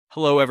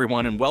Hello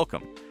everyone and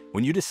welcome.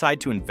 When you decide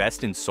to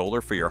invest in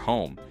solar for your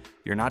home,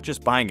 you're not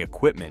just buying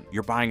equipment,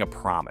 you're buying a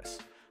promise.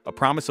 A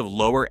promise of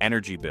lower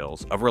energy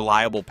bills, of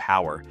reliable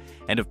power,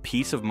 and of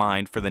peace of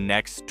mind for the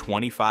next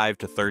 25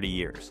 to 30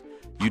 years.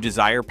 You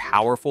desire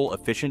powerful,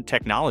 efficient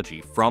technology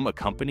from a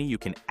company you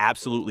can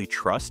absolutely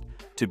trust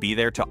to be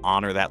there to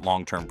honor that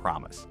long-term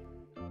promise.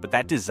 But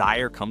that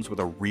desire comes with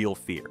a real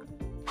fear.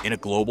 In a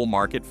global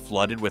market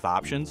flooded with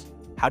options,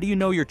 how do you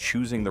know you're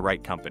choosing the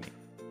right company?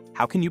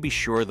 How can you be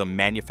sure the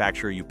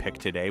manufacturer you pick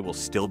today will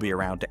still be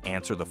around to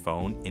answer the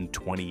phone in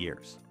 20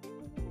 years?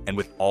 And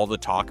with all the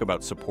talk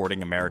about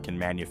supporting American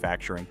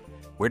manufacturing,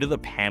 where do the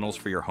panels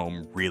for your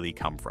home really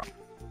come from?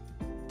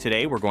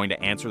 Today, we're going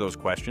to answer those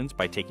questions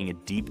by taking a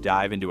deep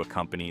dive into a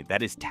company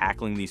that is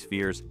tackling these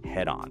fears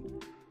head-on,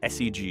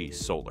 SEG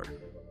Solar.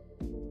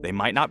 They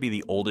might not be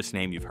the oldest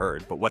name you've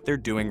heard, but what they're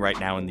doing right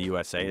now in the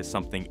USA is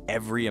something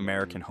every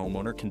American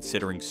homeowner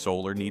considering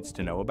solar needs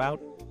to know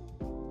about.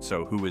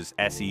 So who is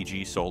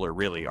SEG Solar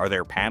really? Are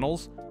their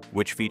panels,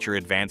 which feature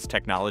advanced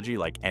technology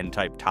like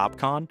N-type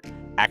TOPCon,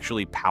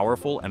 actually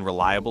powerful and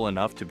reliable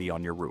enough to be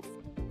on your roof?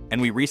 And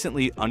we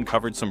recently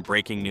uncovered some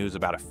breaking news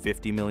about a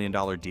 $50 million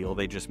deal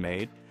they just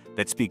made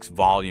that speaks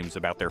volumes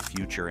about their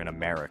future in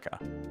America.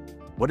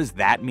 What does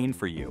that mean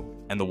for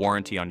you and the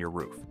warranty on your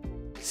roof?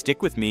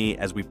 Stick with me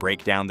as we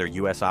break down their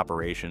US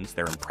operations,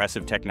 their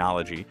impressive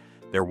technology,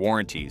 their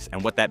warranties,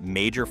 and what that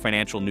major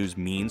financial news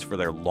means for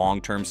their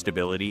long-term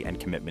stability and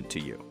commitment to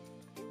you.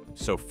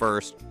 So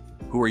first,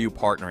 who are you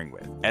partnering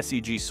with?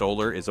 SEG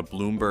Solar is a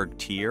Bloomberg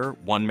Tier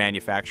 1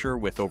 manufacturer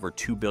with over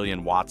 2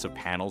 billion watts of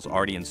panels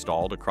already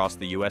installed across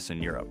the US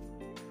and Europe.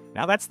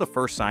 Now that's the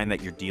first sign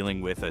that you're dealing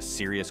with a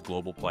serious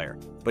global player.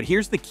 But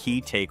here's the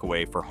key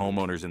takeaway for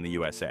homeowners in the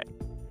USA.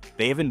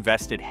 They have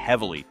invested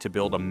heavily to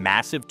build a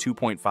massive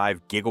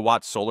 2.5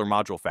 gigawatt solar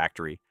module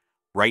factory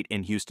right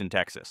in Houston,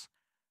 Texas.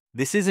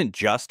 This isn't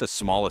just a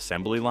small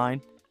assembly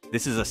line.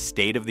 This is a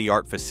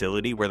state-of-the-art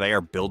facility where they are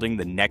building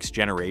the next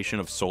generation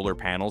of solar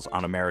panels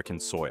on American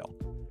soil.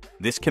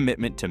 This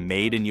commitment to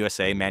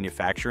made-in-USA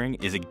manufacturing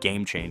is a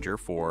game-changer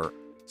for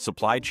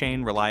supply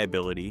chain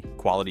reliability,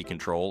 quality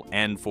control,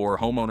 and for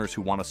homeowners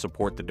who want to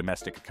support the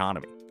domestic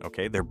economy.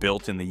 Okay, they're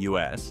built in the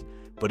US,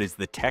 but is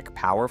the tech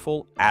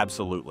powerful?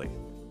 Absolutely.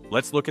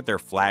 Let's look at their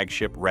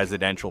flagship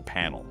residential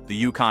panel,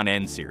 the UConn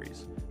N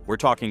series. We're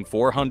talking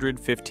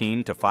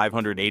 415 to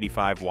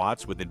 585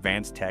 watts with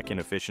advanced tech and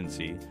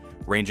efficiency,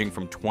 ranging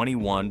from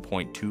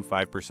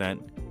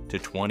 21.25% to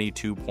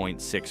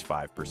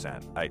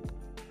 22.65%.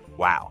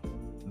 Wow.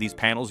 These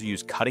panels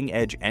use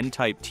cutting-edge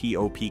N-type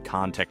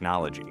TOPCon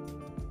technology.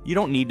 You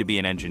don't need to be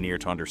an engineer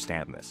to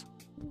understand this.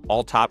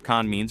 All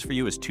TOPCon means for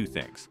you is two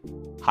things: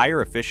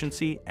 higher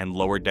efficiency and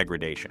lower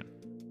degradation.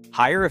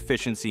 Higher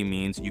efficiency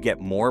means you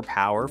get more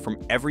power from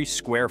every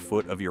square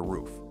foot of your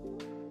roof.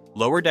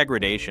 Lower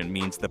degradation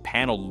means the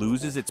panel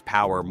loses its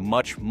power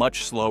much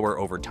slower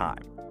over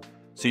time.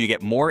 So you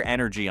get more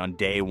energy on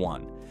day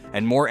 1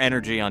 and more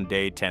energy on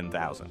day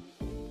 10,000.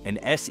 And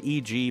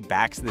SEG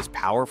backs this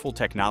powerful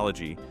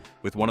technology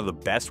with one of the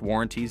best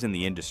warranties in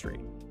the industry.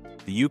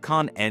 The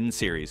UConn N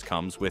series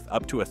comes with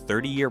up to a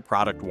 30-year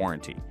product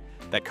warranty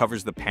that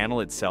covers the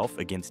panel itself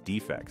against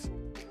defects,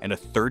 and a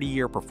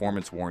 30-year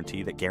performance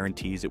warranty that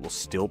guarantees it will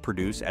still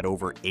produce at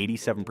over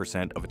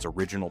 87% of its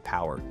original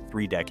power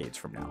 3 decades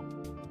from now.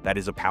 That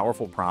is a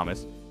powerful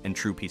promise and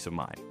true peace of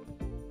mind.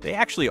 They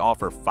actually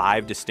offer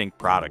 5 distinct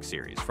product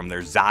series, from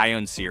their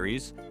Zion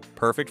series,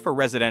 perfect for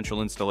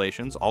residential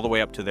installations, all the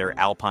way up to their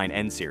Alpine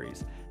N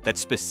series,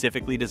 that's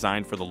specifically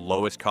designed for the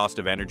lowest cost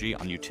of energy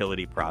on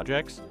utility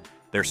projects.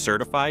 They're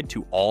certified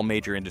to all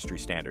major industry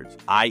standards,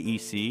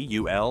 IEC,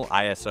 UL,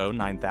 ISO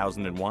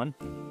 9001.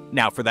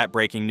 Now for that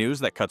breaking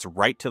news that cuts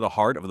right to the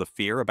heart of the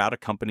fear about a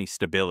company's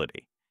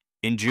stability.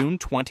 In June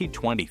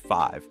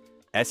 2025,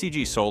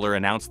 SEG Solar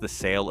announced the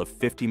sale of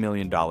 $50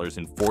 million in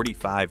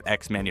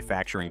 45X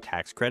manufacturing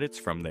tax credits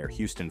from their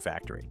Houston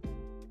factory.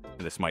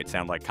 This might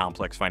sound like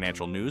complex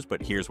financial news,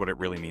 but here's what it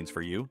really means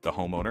for you, the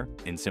homeowner,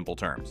 in simple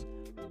terms.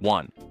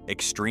 1.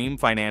 Extreme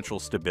financial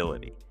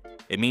stability.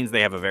 It means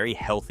they have a very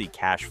healthy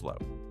cash flow.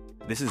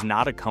 This is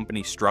not a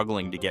company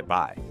struggling to get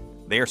by.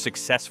 They are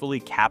successfully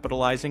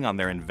capitalizing on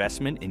their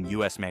investment in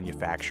US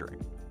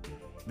manufacturing.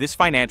 This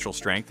financial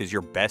strength is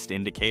your best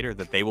indicator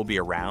that they will be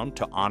around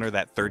to honor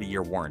that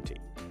 30-year warranty.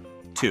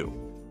 2.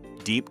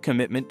 Deep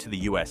commitment to the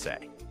USA.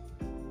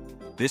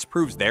 This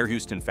proves their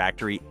Houston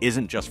factory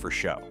isn't just for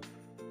show.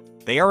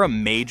 They are a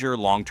major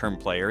long-term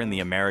player in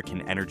the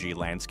American energy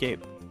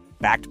landscape.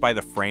 Backed by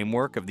the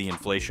framework of the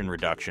Inflation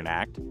Reduction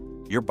Act,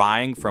 you're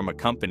buying from a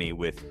company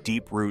with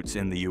deep roots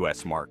in the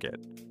US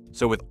market.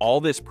 So with all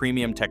this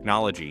premium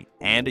technology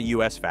and a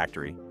US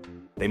factory,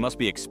 they must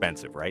be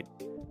expensive, right?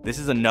 This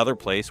is another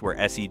place where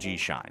SEG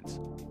shines.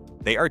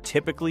 They are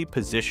typically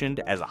positioned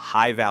as a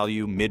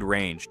high-value,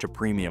 mid-range to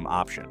premium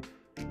option.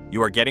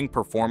 You are getting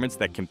performance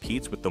that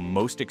competes with the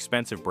most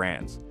expensive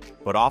brands,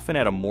 but often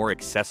at a more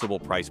accessible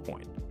price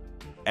point.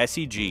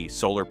 SEG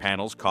solar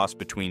panels cost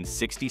between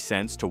 60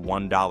 cents to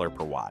 $1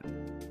 per watt.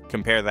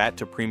 Compare that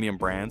to premium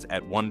brands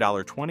at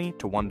 $1.20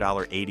 to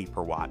 $1.80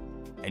 per watt,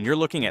 and you're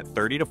looking at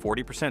 30 to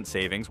 40%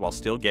 savings while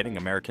still getting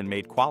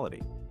American-made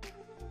quality.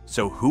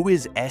 So who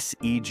is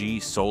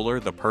SEG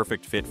Solar the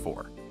perfect fit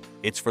for?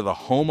 It's for the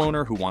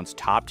homeowner who wants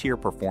top-tier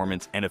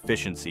performance and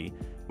efficiency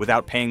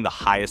without paying the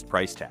highest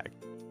price tag.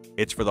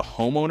 It's for the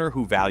homeowner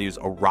who values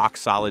a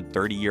rock-solid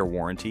 30-year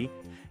warranty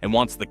and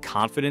wants the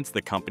confidence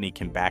the company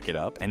can back it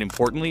up. And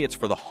importantly, it's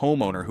for the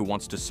homeowner who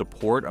wants to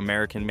support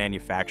American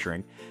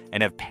manufacturing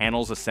and have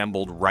panels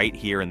assembled right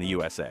here in the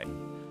USA.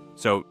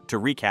 So to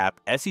recap,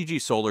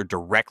 SEG Solar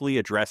directly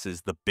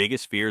addresses the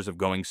biggest fears of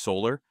going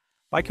solar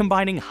by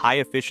combining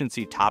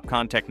high-efficiency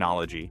TOPCon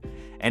technology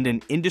and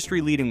an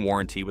industry-leading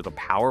warranty with a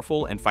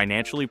powerful and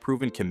financially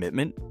proven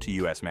commitment to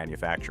U.S.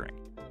 manufacturing.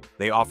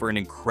 They offer an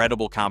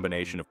incredible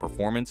combination of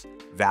performance,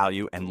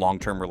 value, and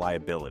long-term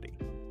reliability.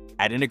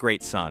 At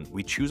Integrate Sun,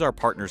 we choose our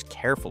partners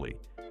carefully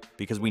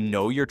because we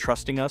know you're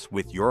trusting us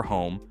with your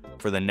home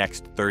for the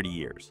next 30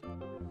 years.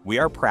 We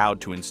are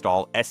proud to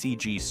install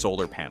SEG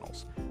solar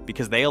panels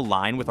because they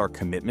align with our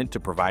commitment to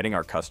providing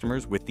our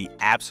customers with the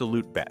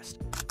absolute best,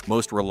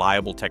 most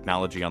reliable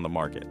technology on the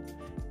market.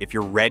 If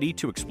you're ready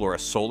to explore a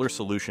solar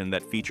solution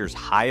that features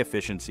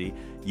high-efficiency,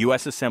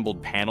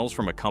 U.S.-assembled panels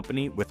from a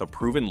company with a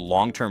proven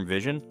long-term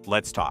vision,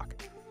 let's talk.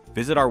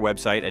 Visit our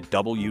website at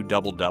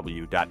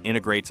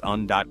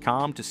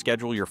www.integratesun.com to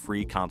schedule your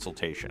free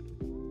consultation.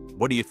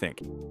 What do you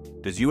think?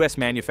 Does U.S.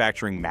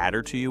 manufacturing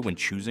matter to you when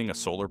choosing a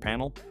solar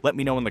panel? Let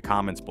me know in the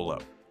comments below.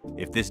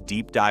 If this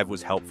deep dive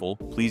was helpful,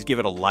 please give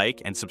it a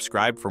like and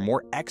subscribe for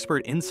more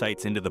expert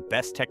insights into the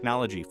best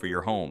technology for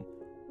your home.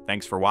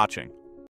 Thanks for watching.